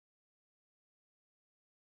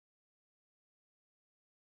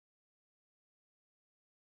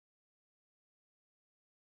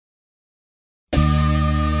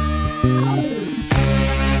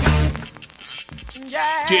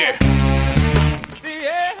Yeah.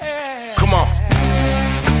 Come on.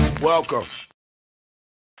 Welcome.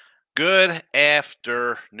 Good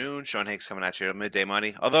afternoon. Sean Higgs coming at you at Midday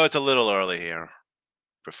Money. Although it's a little early here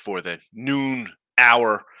before the noon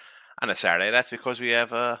hour on a Saturday. That's because we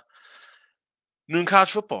have noon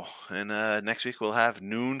college football. And next week we'll have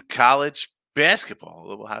noon college basketball.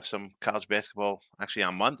 We'll have some college basketball actually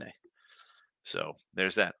on Monday. So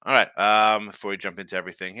there's that. All right. Before we jump into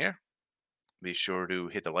everything here, be sure to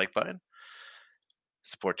hit the like button.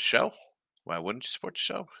 Support the show. Why wouldn't you support the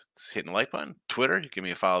show? It's hitting the like button. Twitter, you give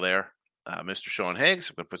me a follow there. Mr. Sean Higgs.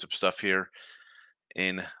 I'm going to put some stuff here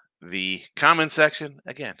in the comment section.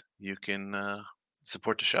 Again, you can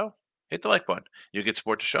support the show. Hit the like button. You can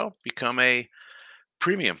support the show. Become a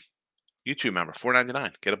premium YouTube member.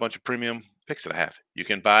 $4.99. Get a bunch of premium picks that I have. You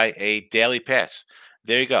can buy a daily pass.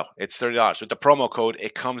 There you go. It's $30. With the promo code,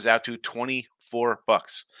 it comes out to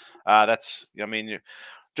 $24.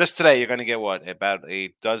 Just today, you're going to get what? About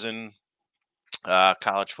a dozen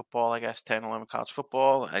college football, I guess, 10, 11 college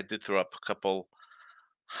football. I did throw up a couple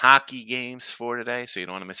hockey games for today, so you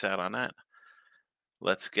don't want to miss out on that.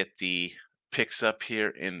 Let's get the picks up here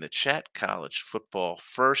in the chat. College football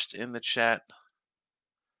first in the chat.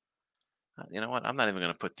 You know what? I'm not even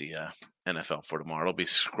going to put the NFL for tomorrow. It'll be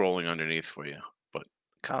scrolling underneath for you. But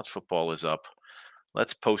college football is up.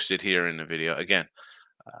 Let's post it here in the video. Again,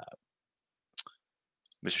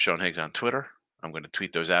 Mr. Sean Higgs on Twitter. I'm going to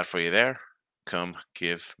tweet those out for you there. Come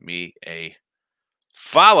give me a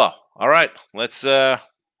follow. All right. Let's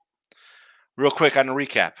real quick on the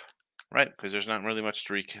recap. Right? Because there's not really much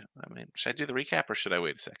to recap. I mean, should I do the recap or should I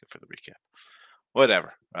wait a second for the recap?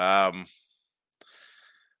 Whatever.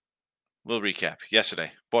 Little recap.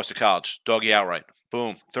 Yesterday, Boston College, doggy outright.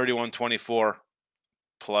 Boom. 31-24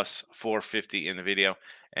 plus 450 in the video.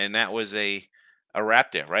 And that was a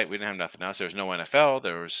wrap there, right? We didn't have nothing else. There was no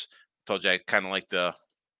NFL. Told you I kind of like the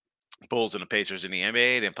Bulls and the Pacers in the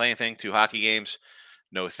NBA. Didn't play anything. 2 hockey games.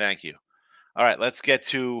 No, thank you. All right, let's get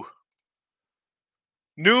to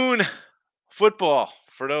noon football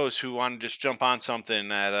for those who want to just jump on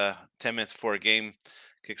something at 10 minutes before a game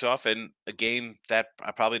kicks off, and a game that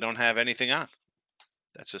I probably don't have anything on.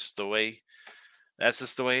 That's just the way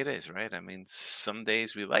it is, right? I mean, some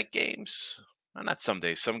days we like games. Well, not some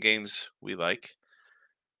days. Some games we like,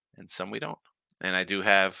 and some we don't. And I do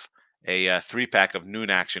have a 3-pack of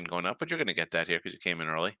noon action going up, but you're going to get that here because you came in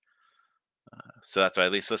early. So that's why,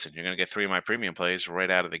 at least, listen, you're going to get 3 of my premium plays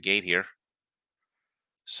right out of the gate here.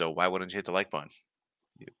 So why wouldn't you hit the like button?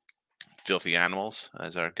 You filthy animals,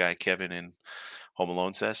 as our guy Kevin in Home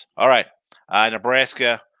Alone says. All right.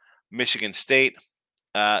 Nebraska, Michigan State.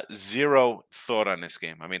 0 thought on this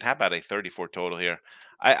game. I mean, how about a 34 total here?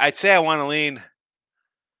 I'd say I want to lean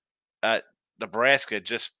Nebraska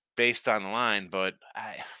just based on the line, but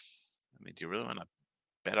I mean, do you really want to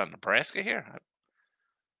bet on Nebraska here?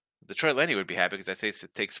 Detroit Lenny would be happy because I say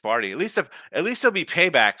it takes Sparty. At least there'll be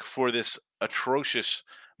payback for this atrocious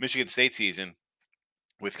Michigan State season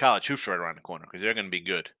with college hoops right around the corner because they're going to be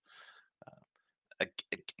good.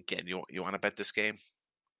 Again, you want to bet this game?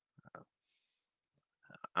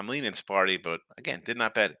 I'm leaning Sparty, but again, did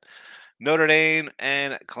not bet it. Notre Dame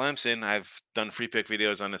and Clemson. I've done free pick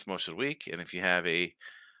videos on this most of the week, and if you have a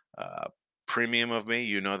premium of me,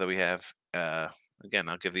 you know that we have. Again,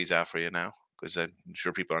 I'll give these out for you now because I'm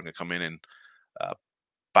sure people aren't going to come in and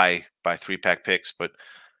buy 3-pack picks. But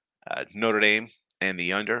Notre Dame and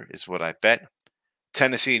the under is what I bet.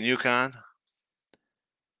 Tennessee and UConn.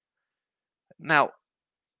 Now,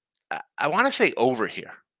 I want to say over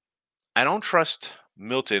here. I don't trust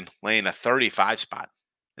Milton laying a 35 spot.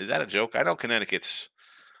 Is that a joke? I know Connecticut's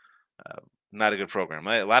not a good program.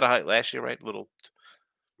 A lot of hype last year, right?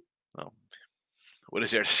 What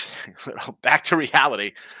is there to say? Back to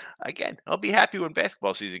reality. Again, I'll be happy when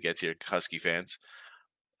basketball season gets here, Husky fans.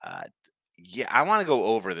 Yeah, I want to go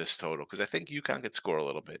over this total because I think UConn could score a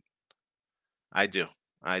little bit. I do.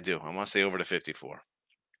 I want to say over to 54.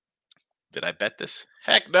 Did I bet this?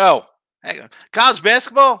 Heck no. College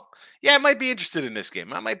basketball? Yeah, I might be interested in this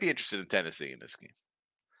game. I might be interested in Tennessee in this game.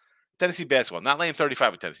 Tennessee basketball. Not laying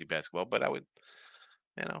 35 with Tennessee basketball, but I would,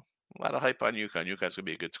 a lot of hype on UConn. UConn's going to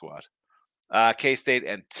be a good squad. K-State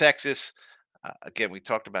and Texas. Again, we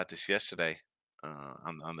talked about this yesterday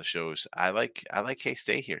on the shows. I like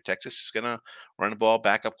K-State here. Texas is going to run the ball,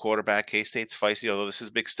 backup quarterback. K-State's feisty, although this is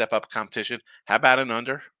a big step-up competition. How about an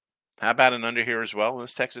under? Here as well in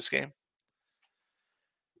this Texas game?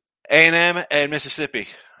 A&M and Mississippi.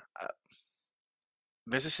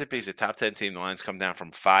 Mississippi is a top 10 team. The lines come down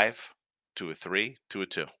from 5 to a 3 to a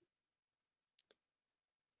 2.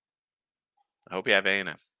 I hope you have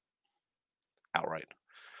A&M outright.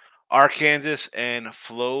 Arkansas and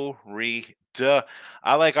Florida.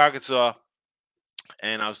 I like Arkansas,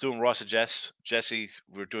 and I was doing Ross and Jesse,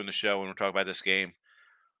 we were doing the show and we are talking about this game.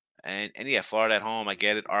 And yeah, Florida at home, I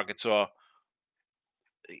get it. Arkansas,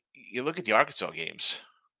 you look at the Arkansas games,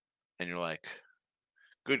 and you're like,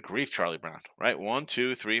 good grief, Charlie Brown, right? 1,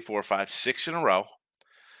 2, 3, 4, 5, 6 in a row.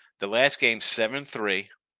 The last game, 7-3,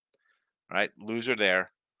 right? Loser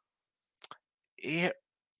there. Yeah,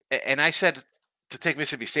 and I said to take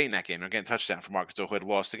Mississippi State in that game. They're getting touchdown from Arkansas, who had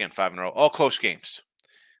lost again 5 in a row. All close games.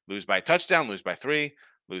 Lose by a touchdown, lose by 3,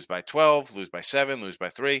 lose by 12, lose by 7, lose by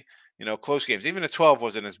 3. Close games. Even a 12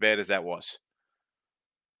 wasn't as bad as that was.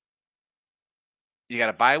 You got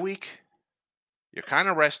a bye week. You're kind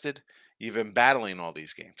of rested. You've been battling all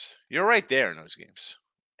these games. You're right there in those games.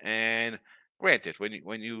 And granted,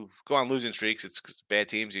 when you go on losing streaks, it's 'cause bad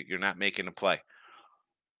teams. You're not making a play.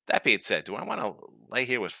 That being said, do I want to lay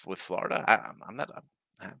here with Florida? I'm not.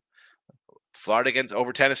 Florida against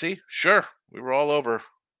over Tennessee? Sure, we were all over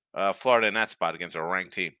Florida in that spot against a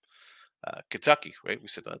ranked team. Kentucky, right? We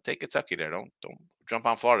said take Kentucky there. Don't jump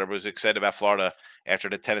on Florida. Everybody was excited about Florida after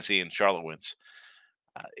the Tennessee and Charlotte wins.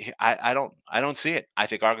 I don't see it. I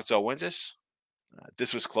think Arkansas wins this.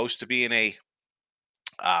 This was close to being a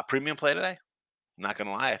premium play today. I'm not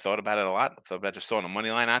gonna lie, I thought about it a lot. I thought about just throwing a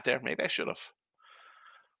money line out there. Maybe I should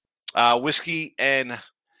have. Whiskey and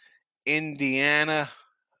Indiana.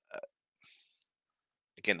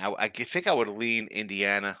 Again, I think I would lean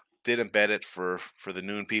Indiana. Didn't bet it for the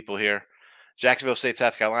noon people here. Jacksonville State,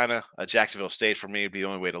 South Carolina. Jacksonville State for me would be the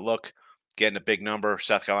only way to look. Getting a big number.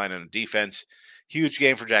 South Carolina in defense. Huge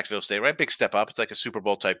game for Jacksonville State, right? Big step up. It's like a Super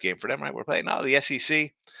Bowl type game for them, right? We're playing now the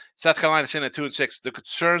SEC. South Carolina's in at 2-6. The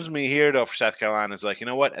concerns me here, though, for South Carolina is like, you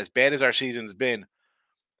know what? As bad as our season's been,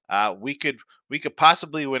 we could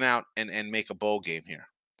possibly win out and make a bowl game here.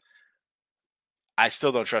 I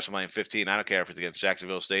still don't trust them playing 15. I don't care if it's against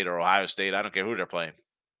Jacksonville State or Ohio State. I don't care who they're playing.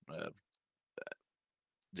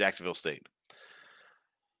 Jacksonville State.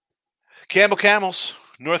 Campbell Camels,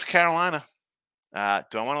 North Carolina. Do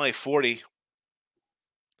I want to lay 40?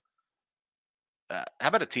 How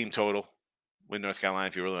about a team total with North Carolina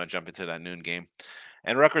if you really want to jump into that noon game?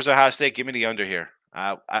 And Rutgers, Ohio State, give me the under here.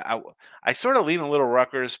 I sort of lean a little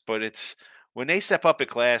Rutgers, but it's when they step up in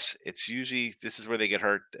class, it's usually this is where they get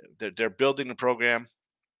hurt. They're building the program.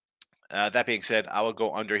 That being said, I will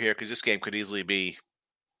go under here because this game could easily be,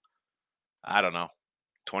 I don't know,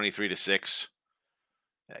 23-6.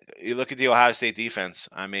 You look at the Ohio State defense.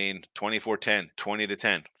 I mean, 24-10,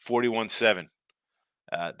 20-10, 41-7.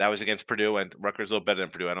 That was against Purdue, and Rutgers a little better than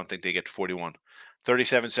Purdue. I don't think they get to 41.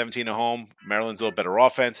 37-17 at home. Maryland's a little better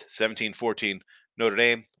offense. 17-14 Notre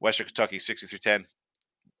Dame. Western Kentucky 63-10.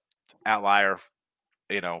 Outlier,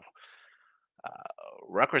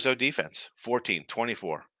 Rutgers defense 14,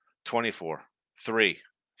 24, 24, 3,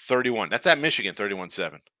 31. That's at Michigan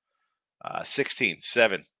 31-7. 16,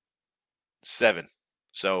 7, 7.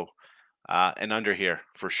 So and under here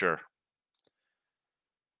for sure.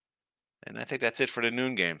 And I think that's it for the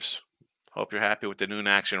noon games. Hope you're happy with the noon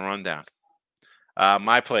action rundown.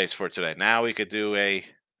 My plays for today. Now we could do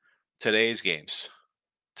today's games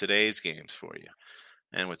for you.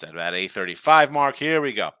 And with that, about 8:35 mark, here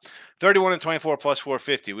we go. 31-24 plus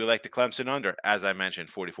 450. We like the Clemson under, as I mentioned,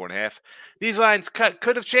 44.5. These lines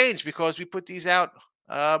could have changed because we put these out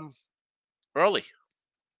early,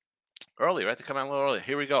 right? To come out a little early.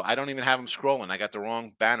 Here we go. I don't even have them scrolling. I got the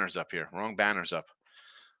wrong banners up here.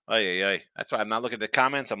 That's why I'm not looking at the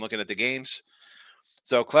comments. I'm looking at the games.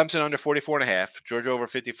 So Clemson under 44.5, Georgia over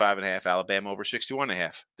 55.5, Alabama over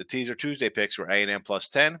 61.5. The teaser Tuesday picks were A&M plus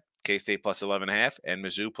 10, K-State plus 11.5, and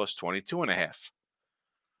Mizzou plus 22.5.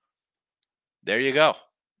 There you go.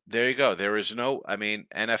 There is no,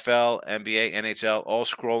 NFL, NBA, NHL, all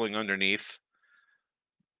scrolling underneath.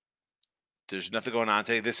 There's nothing going on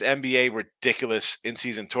today. This NBA ridiculous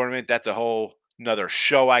in-season tournament, that's a whole another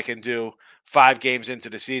show I can do. 5 games into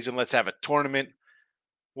the season, let's have a tournament.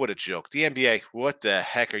 What a joke. The NBA, what the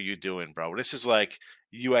heck are you doing, bro? This is like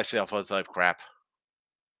USFL type crap.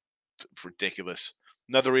 It's ridiculous.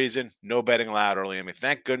 Another reason, no betting allowed early.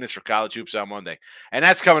 Thank goodness for college hoops on Monday. And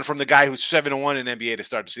that's coming from the guy who's 7-1 in NBA to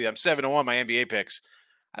start the season. I'm 7-1, my NBA picks.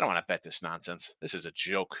 I don't want to bet this nonsense. This is a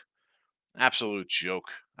joke. Absolute joke.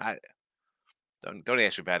 Don't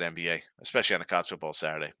ask me about NBA, especially on a college football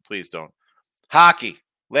Saturday. Please don't. Hockey.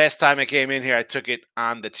 Last time I came in here, I took it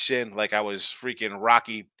on the chin like I was freaking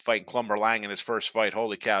Rocky fighting Clubber Lang in his first fight.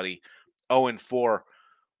 Holy cow, 0-4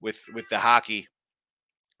 with the hockey.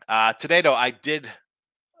 Today, though, I did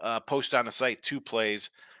post on the site 2 plays.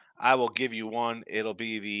 I will give you one. It'll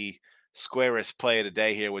be the Squarest play of the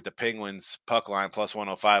day here with the Penguins puck line plus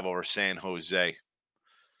 105 over San Jose.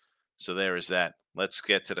 So there is that. Let's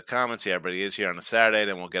get to the comments. Yeah, everybody is here on a Saturday.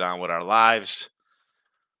 Then we'll get on with our lives.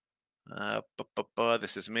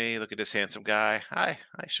 This is me. Look at this handsome guy. Hi,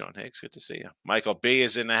 Sean Higgs. Good to see you. Michael B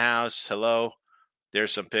is in the house. Hello.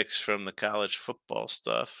 There's some picks from the college football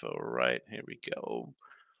stuff. All right, here we go.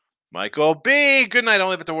 Michael B. Good night.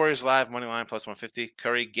 Only but the Warriors live. Money line plus 150.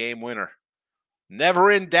 Curry game winner.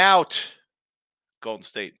 Never in doubt. Golden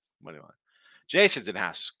State money line. Jason's in the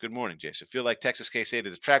house. Good morning, Jason. Feel like Texas K-State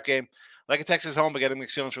is a trap game. Like a Texas home, but getting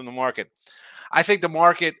mixed feelings from the market. I think the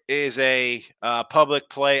market is a public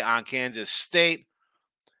play on Kansas State.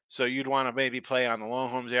 So you'd want to maybe play on the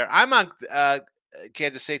Longhorns there. I'm on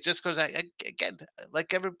Kansas State just because, again, like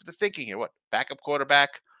the thinking here. What? Backup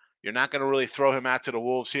quarterback. You're not going to really throw him out to the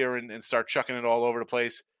Wolves here and start chucking it all over the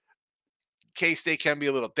place. K-State can be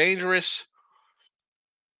a little dangerous.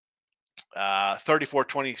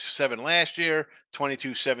 34-27 last year,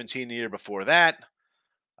 22-17 the year before that.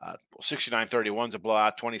 69-31 is a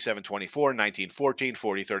blowout, 27-24, 19-14,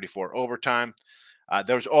 40-34 overtime.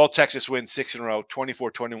 There was all Texas wins, 6 in a row,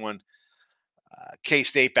 24-21.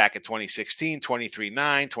 K-State back in 2016,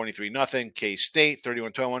 23-9, 23-0. K-State,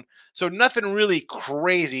 31-21. So nothing really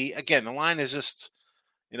crazy. Again, the line is just,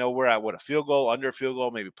 we're at a field goal, under a field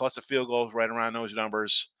goal, maybe plus a field goal, right around those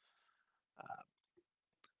numbers.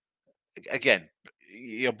 Again,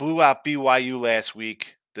 blew out BYU last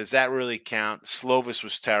week. Does that really count? Slovis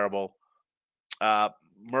was terrible.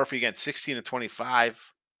 Murphy again, 16-25,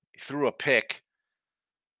 threw a pick.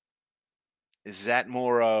 Is that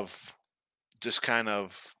more of just kind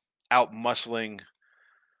of out muscling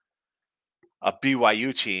a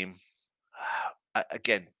BYU team?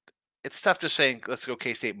 Again, it's tough just saying let's go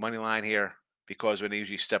K-State money line here because when they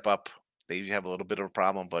usually step up, they usually have a little bit of a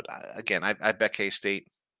problem. But again, I bet K-State.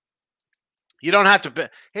 You don't have to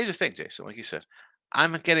bet. Here's the thing, Jason. Like you said,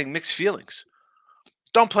 I'm getting mixed feelings.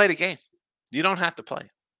 Don't play the game. You don't have to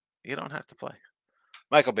play. You don't have to play.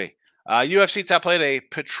 Michael B. UFC top played a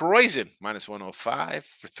Petroisin minus 105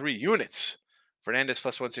 for 3 units. Fernandez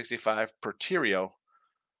plus 165. Porterio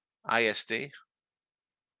ISD.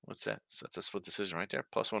 What's that? So that's a split decision right there.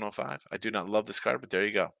 Plus 105. I do not love this card, but there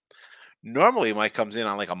you go. Normally, Mike comes in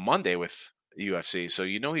on like a Monday with UFC, so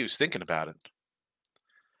he was thinking about it.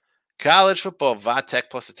 College football, Vatech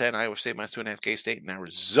plus a 10, Iowa State minus 2.5, K-State in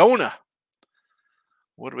Arizona.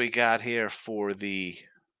 What do we got here for the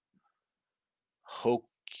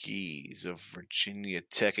Hokies of Virginia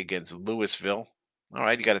Tech against Louisville? All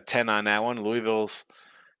right, you got a 10 on that one. Louisville's.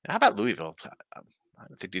 How about Louisville? I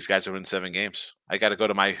don't think these guys are in 7 games. I got to go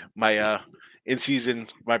to my in-season,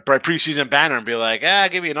 my preseason banner and be like,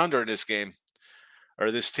 give me an under in this game or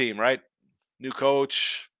this team, right? New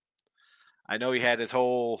coach. I know he had his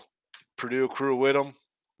whole Purdue crew with him.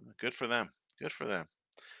 Good for them. Good for them.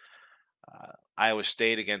 Iowa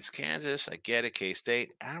State against Kansas. I get it.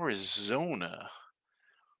 K-State. Arizona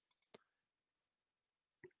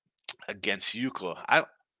against UCLA.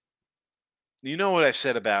 You know what I've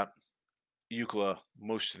said about UCLA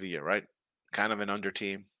most of the year, right? Kind of an under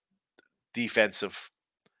team. Defensive.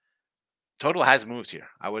 Total has moved here.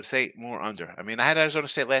 I would say more under. I mean, I had Arizona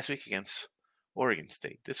State last week against Oregon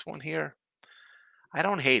State. This one here, I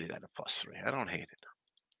don't hate it at a +3. I don't hate it.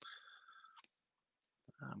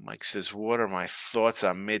 Mike says, what are my thoughts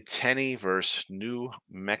on Mid-Tenney versus New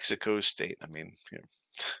Mexico State? I mean,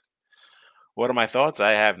 what are my thoughts?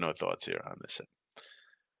 I have no thoughts here on this.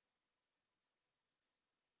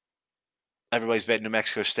 Everybody's betting New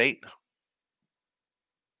Mexico State.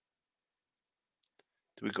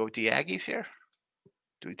 Do we go with the Aggies here?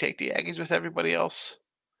 Do we take the Aggies with everybody else?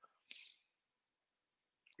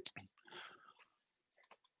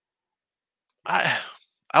 I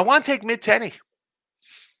want to take Mid-Tenney.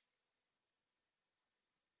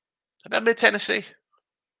 How about Mid-Tennessee?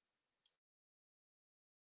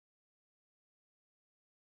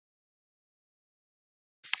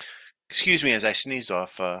 Excuse me as I sneezed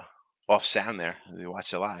off sound there. You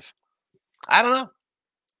watched it live. I don't know.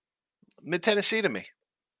 Mid-Tennessee to me.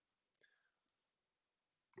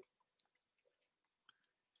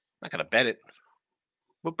 Not going to bet it.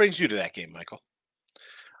 What brings you to that game, Michael?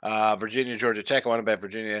 Virginia, Georgia Tech. I want to bet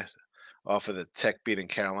Virginia off of the Tech beating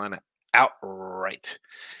Carolina outright.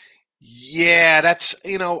 Yeah, that's,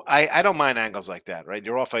 I don't mind angles like that, right?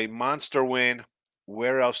 You're off a monster win.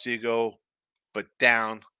 Where else do you go but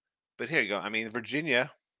down? But here you go. I mean,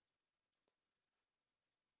 Virginia.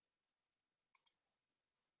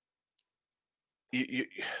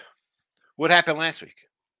 What happened last week?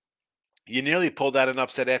 You nearly pulled out an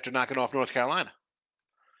upset after knocking off North Carolina.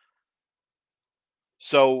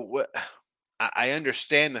 So I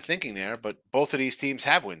understand the thinking there, but both of these teams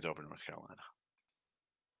have wins over North Carolina.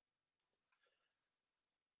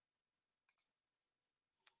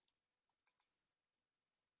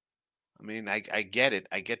 I mean, I get it.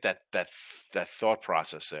 I get that thought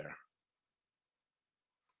process there.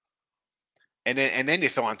 And then you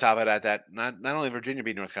throw on top of that not only Virginia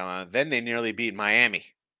beat North Carolina, then they nearly beat Miami.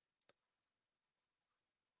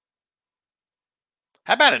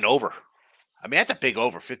 How about an over? I mean, that's a big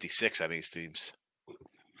over 56 on these teams.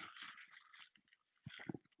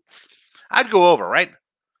 I'd go over, right?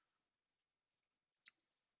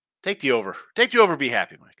 Take the over. Take the over. Be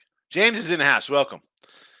happy, Mike. James is in the house. Welcome.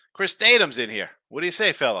 Chris Tatum's in here. What do you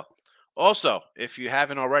say, fella? Also, if you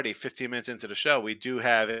haven't already, 15 minutes into the show, we do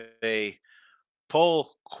have a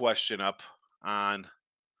poll question up on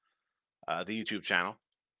the YouTube channel.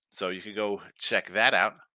 So you can go check that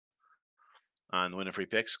out on Winning Free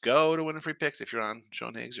Picks. Go to Winning Free Picks if you're on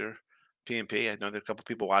Sean Higgs or PMP. I know there are a couple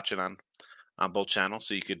people watching on both channels,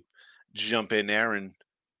 so you could jump in there and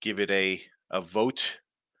give it a vote.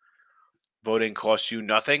 Voting costs you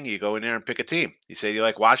nothing. You go in there and pick a team. You say you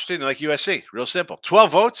like Washington, you like USC. Real simple.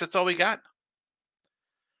 12 votes. That's all we got.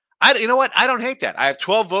 You know what? I don't hate that. I have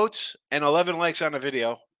 12 votes and 11 likes on the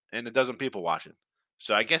video and a dozen people watching.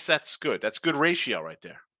 So I guess that's good. That's good ratio right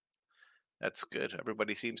there. That's good.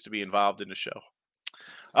 Everybody seems to be involved in the show.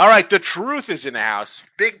 All right, the truth is in the house.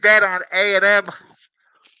 Big bet on A&M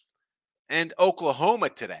and Oklahoma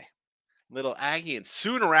today. Little Aggie and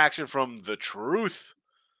Sooner action from the truth.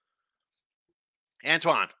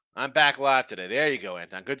 Antoine, I'm back live today. There you go,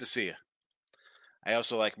 Anton. Good to see you. I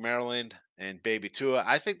also like Maryland and Baby Tua.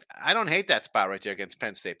 I don't hate that spot right there against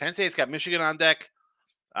Penn State. Penn State's got Michigan on deck.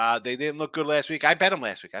 They didn't look good last week. I bet them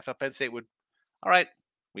last week. I thought Penn State would. All right,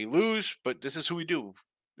 we lose, but this is who we do.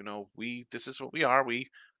 You know, this is what we are. We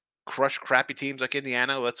crush crappy teams like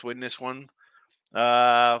Indiana. Let's win this one,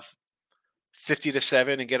 50-7,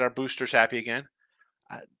 and get our boosters happy again.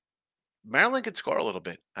 Maryland can score a little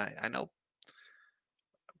bit. I know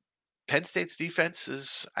Penn State's defense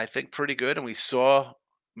is, I think, pretty good, and we saw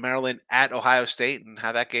Maryland at Ohio State and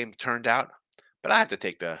how that game turned out. But I have to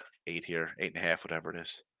take the 8 here, 8.5, whatever it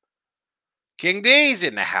is. King D's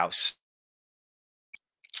in the house.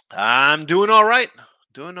 I'm doing all right.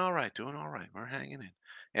 Doing all right. We're hanging in.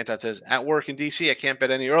 Anton says, at work in D.C., I can't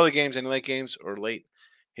bet any early games, any late games, or late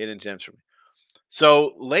hidden gems for me.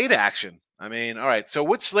 So, late action. I mean, all right. So,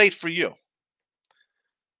 what's late for you?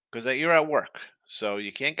 Because you're at work, so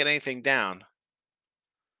you can't get anything down.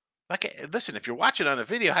 Listen, if you're watching on a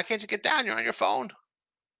video, how can't you get down? You're on your phone.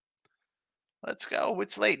 Let's go.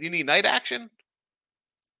 It's late. You need night action?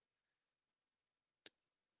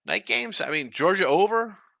 Night games? I mean, Georgia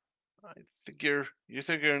over. I think you're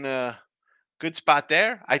in a good spot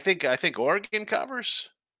there. I think Oregon covers.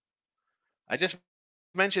 I just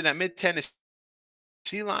mentioned that mid-Tennessee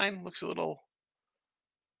line looks a little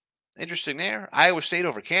interesting there. Iowa State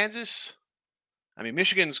over Kansas. I mean,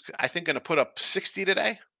 Michigan's, I think, going to put up 60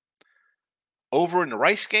 today. Over in the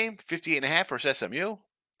Rice game, 58.5 versus SMU.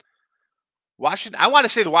 Washington, I want to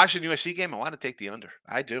say the Washington USC game. I want to take the under.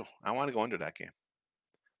 I do. I want to go under that game.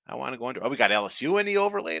 I want to go under. Oh, we got LSU in the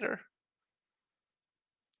over later.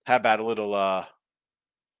 How about a little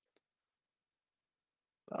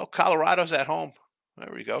Colorado's at home.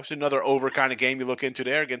 There we go. It's another over kind of game you look into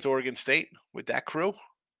there against Oregon State with that crew.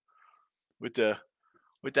 With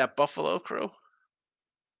that Buffalo crew.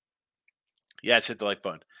 Yes, hit the like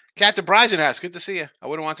button. Captain Brisenhouse, good to see you. I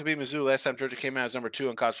wouldn't want to be Mizzou. Last time Georgia came out as number 2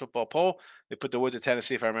 on college football poll. They put the wood to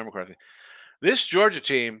Tennessee, if I remember correctly. This Georgia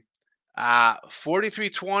team,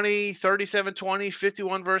 43-20, 37-20,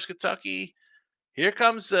 51 versus Kentucky. Here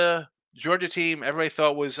comes the Georgia team everybody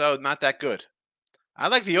thought was, not that good. I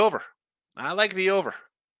like the over.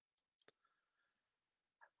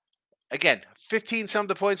 Again, 15-some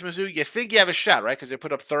points, Mizzou. You think you have a shot, right? Because they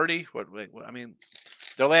put up 30. I mean,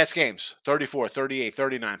 their last games, 34, 38,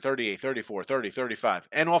 39, 38, 34, 30, 35.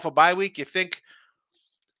 And off a bye week, you think,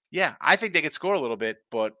 yeah, I think they could score a little bit,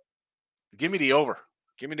 but give me the over.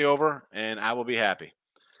 Give me the over, and I will be happy.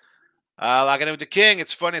 Locking in with the King.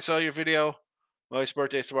 It's funny. I saw your video. Lois'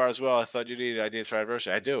 birthday's tomorrow as well. I thought you needed ideas for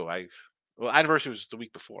anniversary. I do. Anniversary was the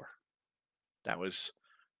week before. That was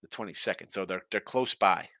the 22nd. So they're close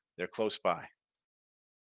by. They're close by.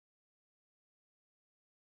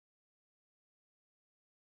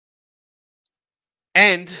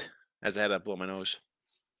 And as I had to blow my nose,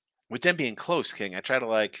 with them being close, King, I try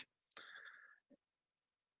to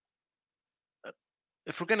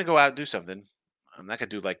if we're gonna go out and do something, I'm not gonna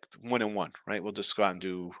do 1-1, right? We'll just go out and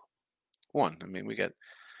do one. I mean,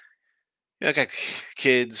 I got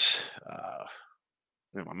kids.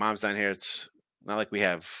 My mom's down here. It's not like we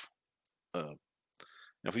have.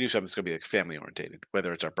 If we do something, it's going to be like family orientated,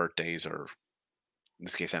 whether it's our birthdays or in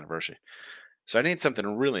this case anniversary. So I need something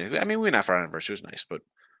really. I mean, we went out for our anniversary. It was nice, but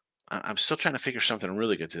I'm still trying to figure something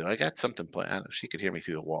really good to do. I got something planned. I don't know, she could hear me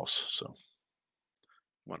through the walls, so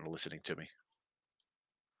want her listening to me.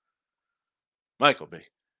 Michael B.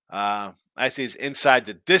 I see is inside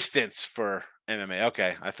the distance for MMA.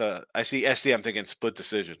 Okay, I thought I see SD. I'm thinking split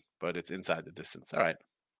decision, but it's inside the distance. All right.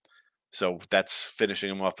 So that's finishing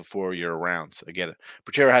him off before your rounds. I get it.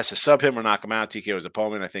 Pachero has to sub him or knock him out. TKO his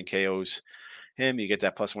opponent. I think KO's him. You get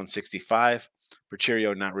that plus 165.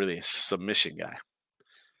 Pachero, not really a submission guy.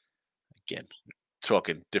 Again,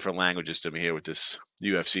 talking different languages to me here with this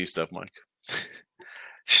UFC stuff, Mike.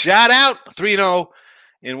 Shout out 3-0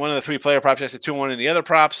 in one of the 3 player props. I said 2-1 in the other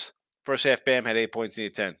props. First half, Bam had 8 points,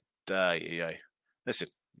 needed 10. Listen,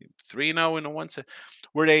 3-0 in the one set.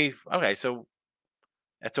 Were they okay? So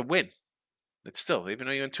that's a win. It's still, even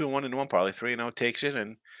though you're in 2-1 in one parlay, 3-0 takes it,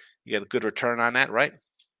 and you get a good return on that, right?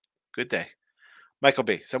 Good day. Michael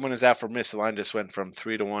B. Someone is out for miss. The line just went from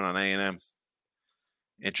 3-1 on A&M.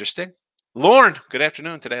 Interesting. Lauren, good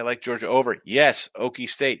afternoon. Today I like Georgia over. Yes. Okie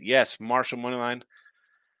State. Yes. Marshall moneyline.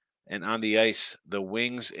 And on the ice, the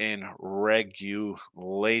Wings in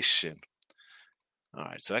regulation. All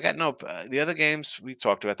right, so I got the other games we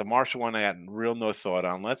talked about. The Marshall one, I got real no thought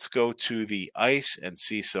on. Let's go to the ice and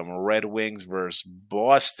see some Red Wings versus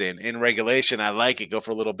Boston in regulation. I like it. Go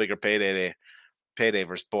for a little bigger payday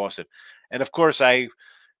versus Boston. And of course, I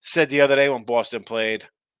said the other day when Boston played,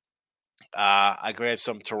 I grabbed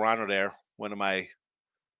some Toronto there. One of my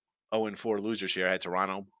 0-4 losers here. I had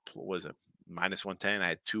Toronto. What was it? Minus 110. I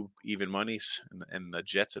had 2 even monies and the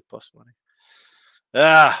Jets at plus money.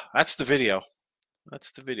 That's the video.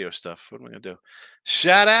 That's the video stuff. What am I going to do?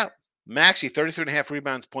 Shout out Maxey, 33.5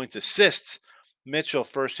 rebounds, points, assists. Mitchell,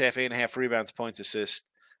 first half, 8.5 rebounds, points, assists.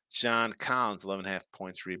 John Collins, 11.5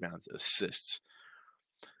 points, rebounds, assists.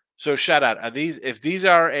 So shout out. If these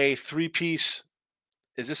are a 3-piece,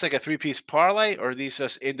 is this like a 3-piece parlay or are these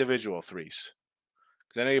just individual threes?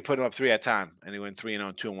 Because I know you put them up 3 at a time and you went 3-0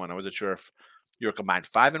 and 2-1. I wasn't sure if you're combined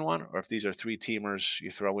 5-1 or if these are 3 teamers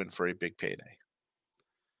you throw in for a big payday.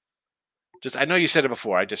 I know you said it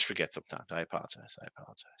before. I just forget sometimes. I apologize.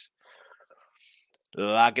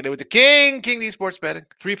 Lock it in with the King. King D Sports Betting.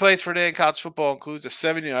 3 plays for today in college football includes a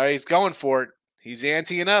 7 unit. All right, he's going for it. He's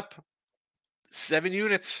anteing up. 7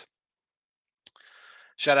 units.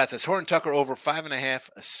 Shout out says Horton Tucker over 5.5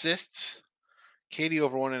 assists. Katie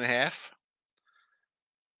over 1.5.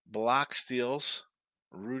 Block steals.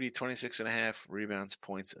 Rudy 26.5 rebounds,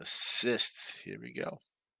 points, assists. Here we go.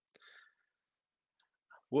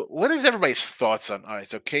 What is everybody's thoughts on? All right,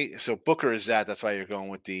 so Booker is that. That's why you're going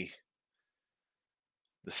with the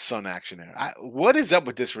Sun action there. What is up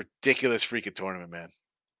with this ridiculous freaking tournament, man?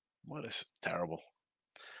 What is terrible?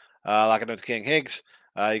 Locking up to King Higgs.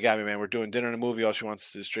 You got me, man. We're doing dinner and a movie. All she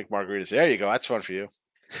wants is drink margaritas. There you go. That's fun for you.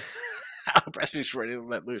 Breast meat's ready to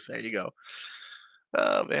let loose. There you go.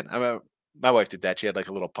 Oh man, my wife did that. She had like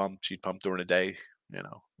a little pump. She'd pump during the day.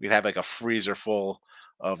 We'd have like a freezer full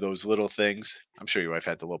of those little things. I'm sure your wife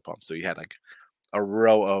had the little pump. So you had like a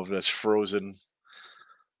row of this frozen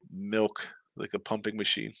milk, like a pumping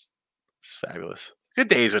machine. It's fabulous. Good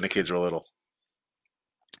days when the kids were little.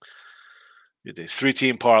 Good days.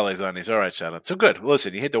 3-team parlays on these. All right, shout out. So good.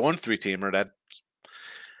 Listen, you hit the 1 3-teamer.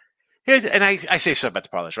 And I say something about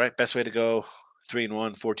the parlays, right? Best way to go,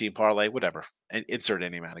 3-1, 14 parlay, whatever. And insert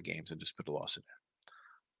any amount of games and just put a loss in there.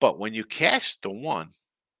 But when you cash the 1,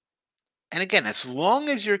 and again, as long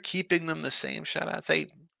as you're keeping them the same, shout out,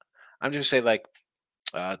 I'm just say like,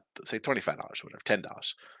 say $25 or whatever, $10.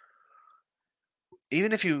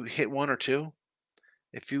 Even if you hit 1 or 2,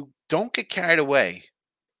 if you don't get carried away,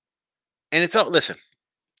 and it's all, listen,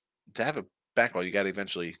 to have a bankroll, you got to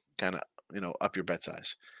eventually kind of, up your bet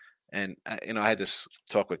size. And, I had this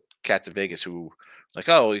talk with cats in Vegas who like,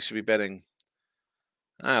 oh, you should be betting.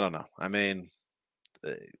 I don't know. I mean,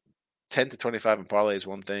 10 to 25 in parlay is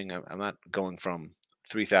one thing. I'm not going from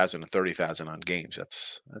 3,000 to 30,000 on games.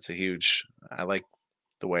 That's a huge. I like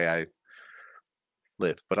the way I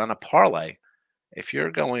live. But on a parlay, if you're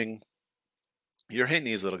hitting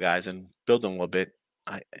these little guys and build them a little bit,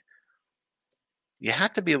 you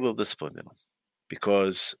have to be a little disciplined in them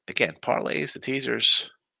because again, parlays, the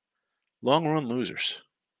teasers, long run losers.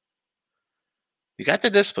 You got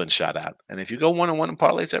the discipline shot out, and if you go 1-1 in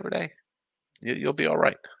parlays every day, you'll be all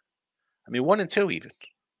right. I mean, 1 and 2 even.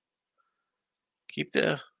 You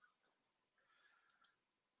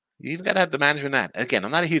even got to have the management that. Again,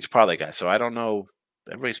 I'm not a huge parlay guy, so I don't know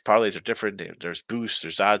everybody's parlays are different. There's boosts,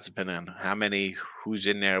 there's odds depending on how many, who's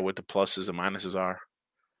in there, what the pluses and minuses are.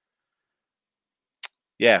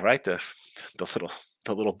 Yeah, right. The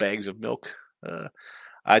little bags of milk.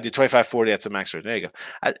 I do 25-40. That's a max rate. There you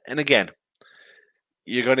go. And again,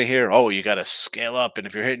 you're going to hear, oh, you got to scale up, and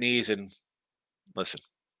if you're hitting these, and listen,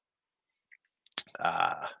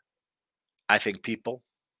 I think people,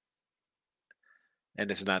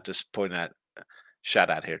 and it's not just pointing at shout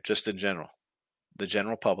out here, just in general, the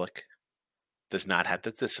general public does not have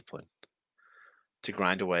the discipline to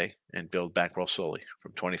grind away and build bankroll slowly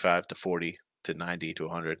from 25 to 40 to 90 to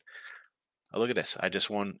 100. Oh, look at this. I just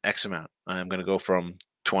won X amount. I'm going to go from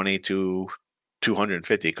 20 to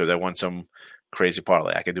 250 because I won some crazy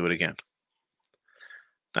parlay. I can do it again.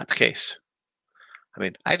 Not the case. I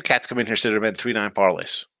mean, I had cats come in here say they've been 3-9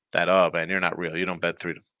 parlays. That, oh, man, you're not real. You don't bet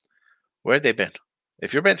 3. Where had they been?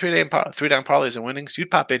 If you're betting 3-9 parlays and winnings,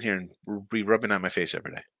 you'd pop in here and be rubbing on my face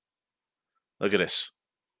every day. Look at this.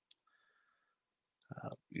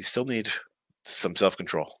 You still need some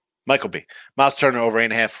self-control. Michael B. Miles Turner over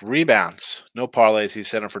 8.5 rebounds. No parlays. He's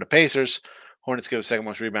center for the Pacers. Hornets give second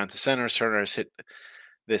most rebound to centers. Turner has hit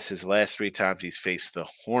this his last 3 times he's faced the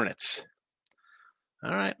Hornets.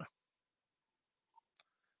 All right.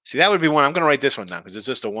 See, that would be one. I'm going to write this one down because it's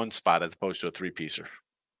just a one spot as opposed to a 3-piecer.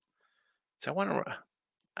 So I want to,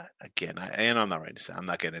 again, I'm not writing this down. I'm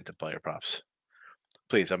not getting into player props.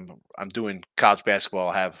 Please, I'm doing college basketball.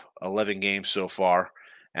 I have 11 games so far,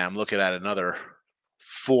 and I'm looking at another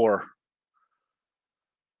 4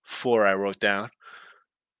 I wrote down.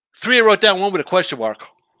 3 I wrote down, 1 with a question mark.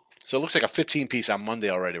 So it looks like a 15-piece on Monday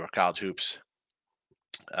already with college hoops.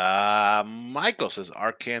 Michael says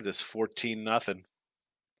Arkansas 14-0.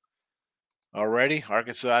 Already,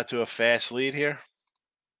 Arkansas to a fast lead here.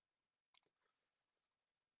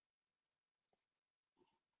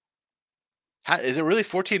 Is it really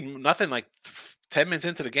 14-0 like 10 minutes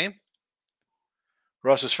into the game?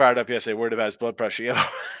 Ross was fired up yesterday, worried about his blood pressure.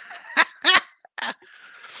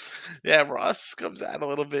 Yeah, Ross comes out a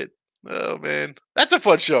little bit. Oh, man. That's a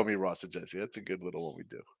fun show, me, Ross and Jesse. That's a good little one we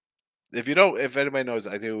do. If anybody knows,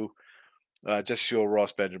 I do Jesse Shule,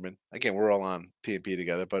 Ross Benjamin. Again, we're all on P&P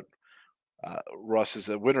together, but Ross is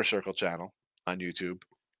a Winner Circle channel on YouTube.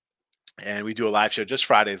 And we do a live show, just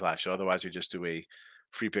Friday's live show. Otherwise, we just do a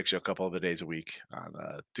free pick show a couple of the days a week on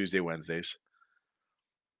Tuesday, Wednesdays.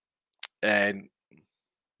 And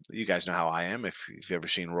you guys know how I am. If you've ever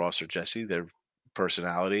seen Ross or Jesse, their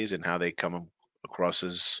personalities and how they come across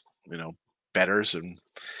as, bettors and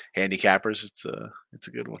handicappers, it's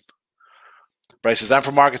a good one. Bryce says, I'm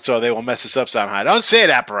from Arkansas. They will mess us up somehow. Don't say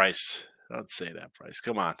that, Bryce. Don't say that, Bryce.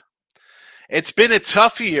 Come on. It's been a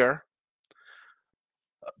tough year.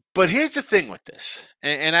 But here's the thing with this,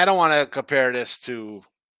 and I don't want to compare this to,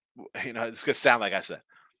 it's going to sound like I said.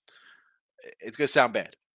 It's going to sound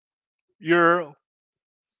bad. You're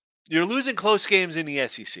losing close games in the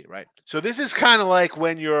SEC, right? So this is kind of like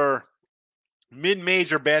when your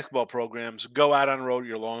mid-major basketball programs go out on the road,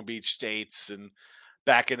 your Long Beach States, and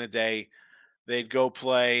back in the day, they'd go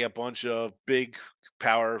play a bunch of big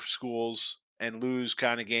power schools and lose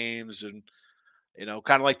kind of games, and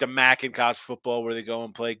kind of like the MAC in college football where they go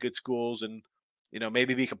and play good schools and,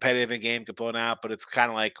 maybe be competitive in game, can blow out, but it's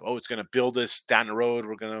kind of like, oh, it's going to build us down the road.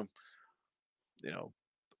 We're going to,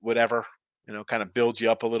 whatever, kind of build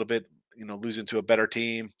you up a little bit, losing to a better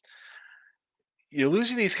team. You're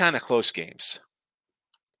losing these kind of close games,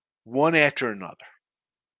 one after another.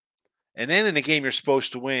 And then in the game you're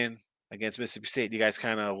supposed to win against Mississippi State, you guys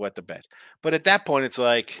kind of wet the bed. But at that point, it's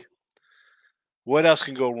like, what else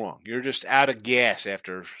can go wrong? You're just out of gas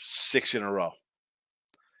after 6 in a row.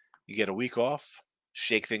 You get a week off,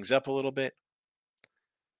 shake things up a little bit.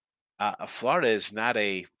 Florida is not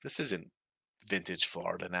this isn't vintage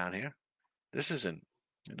Florida down here. This isn't,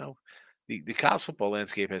 the college football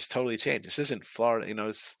landscape has totally changed. This isn't Florida,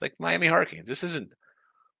 it's like Miami Hurricanes. This isn't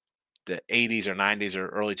the 80s or 90s or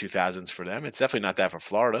early 2000s for them. It's definitely not that for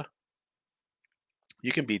Florida.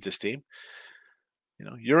 You can beat this team.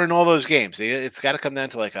 You're in all those games. It's got to come down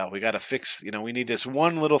to like, oh, we got to fix, we need this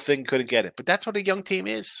one little thing, couldn't get it. But that's what a young team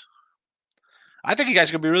is. I think you guys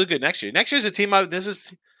are going to be really good next year. Next year's a team I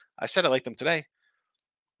said I like them today.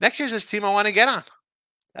 Next year's this team I want to get on.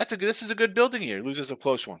 This is a good building year. Loses some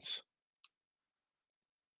close ones.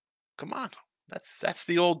 Come on. That's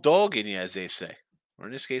the old dog in you, as they say. Or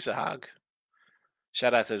in this case, a hog.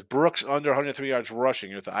 Shout out says, Brooks under 103 yards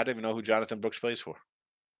rushing. I don't even know who Jonathan Brooks plays for.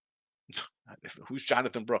 Who's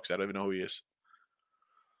Jonathan Brooks? I don't even know who he is.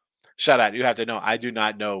 Shout out. You have to know. I do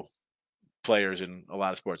not know players in a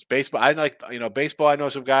lot of sports. Baseball, I like, baseball, I know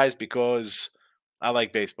some guys because I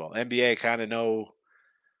like baseball. NBA, I kind of know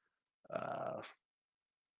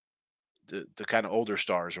the kind of older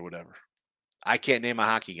stars or whatever. I can't name a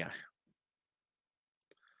hockey guy.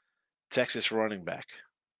 Texas running back.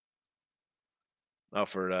 Oh,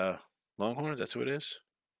 for Longhorns, that's who it is.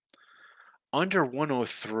 Under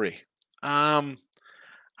 103. I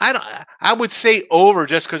don't. I would say over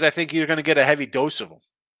just because I think you're going to get a heavy dose of them.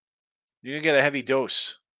 You're going to get a heavy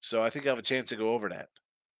dose, so I think I have a chance to go over that.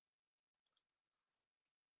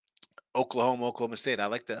 Oklahoma State. I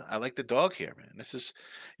like the dog here, man. This is,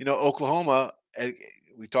 Oklahoma.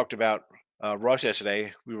 We talked about Rush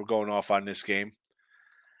yesterday. We were going off on this game,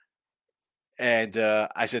 and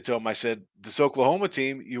I said to him, I said, this Oklahoma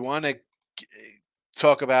team, you want to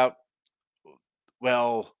talk about,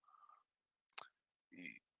 well,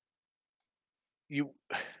 you,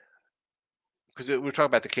 because we were talking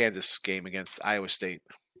about the Kansas game against Iowa State,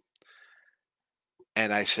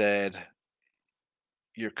 and I said,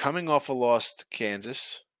 you're coming off a loss to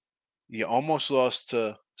Kansas. You almost lost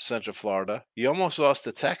to Central Florida. You almost lost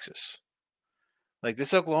to Texas. Like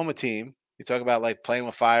this Oklahoma team, you talk about like playing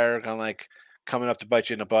with fire, kind of like coming up to bite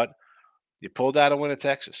you in the butt. You pulled out a win at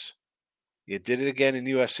Texas. You did it again in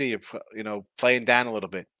USC. You're playing down a little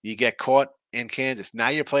bit. You get caught in Kansas. Now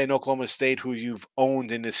you're playing Oklahoma State, who you've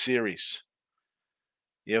owned in this series.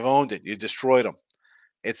 You've owned it. You destroyed them.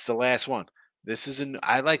 It's the last one.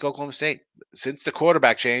 I like Oklahoma State since the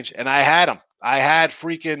quarterback change, and I had them. I had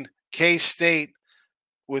freaking K-State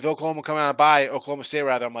with Oklahoma coming out of bye, Oklahoma State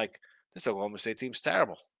rather. I'm like, this Oklahoma State team's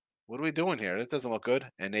terrible. What are we doing here? It doesn't look good.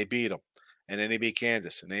 And they beat them. And then they beat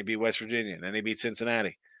Kansas. And they beat West Virginia. And then they beat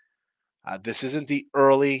Cincinnati. This isn't the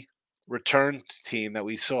early return team that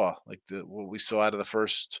we saw, like what we saw out of the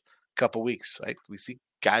first couple weeks. Right? We see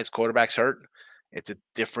guys, quarterbacks hurt. It's a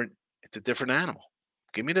different animal.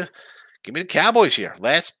 Give me the Cowboys here.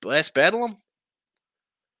 Last battle them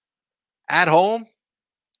at home.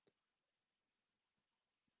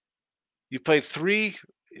 You've played 3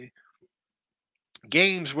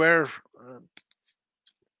 games where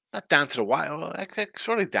not down to the wire, well,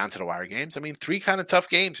 sort of down to the wire games. I mean, 3 kind of tough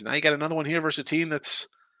games. Now you got another one here versus a team that's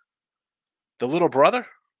the little brother.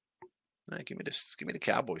 Give me the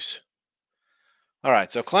Cowboys. All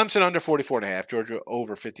right, so Clemson under 44.5, Georgia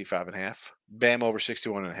over 55.5, Bam over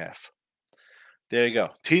 61.5. There you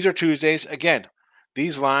go. Teaser Tuesdays. Again,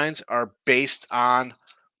 these lines are based on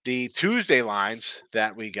the Tuesday lines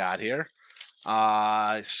that we got here.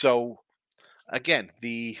 So, again,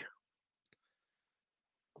 the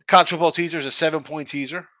college football teaser is a 7-point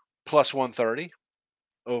teaser, plus 130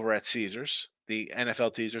 over at Caesars. The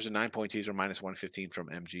NFL teaser is a 9-point teaser, minus 115 from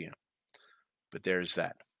MGM. But there's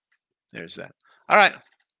that. All right.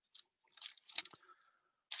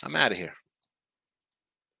 I'm out of here.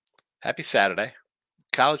 Happy Saturday.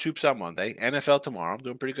 College hoops on Monday. NFL tomorrow. I'm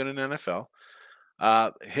doing pretty good in NFL.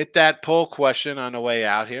 Hit that poll question on the way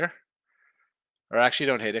out here. Or actually,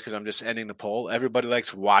 don't hit it because I'm just ending the poll. Everybody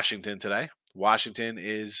likes Washington today. Washington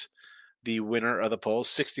is the winner of the poll.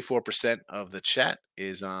 64% of the chat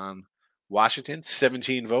is on Washington.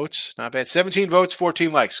 17 votes. Not bad. 17 votes,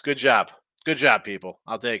 14 likes. Good job. Good job, people.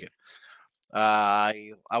 I'll take it.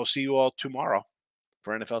 I will see you all tomorrow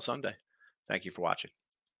for NFL Sunday. Thank you for watching.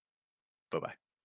 Bye-bye.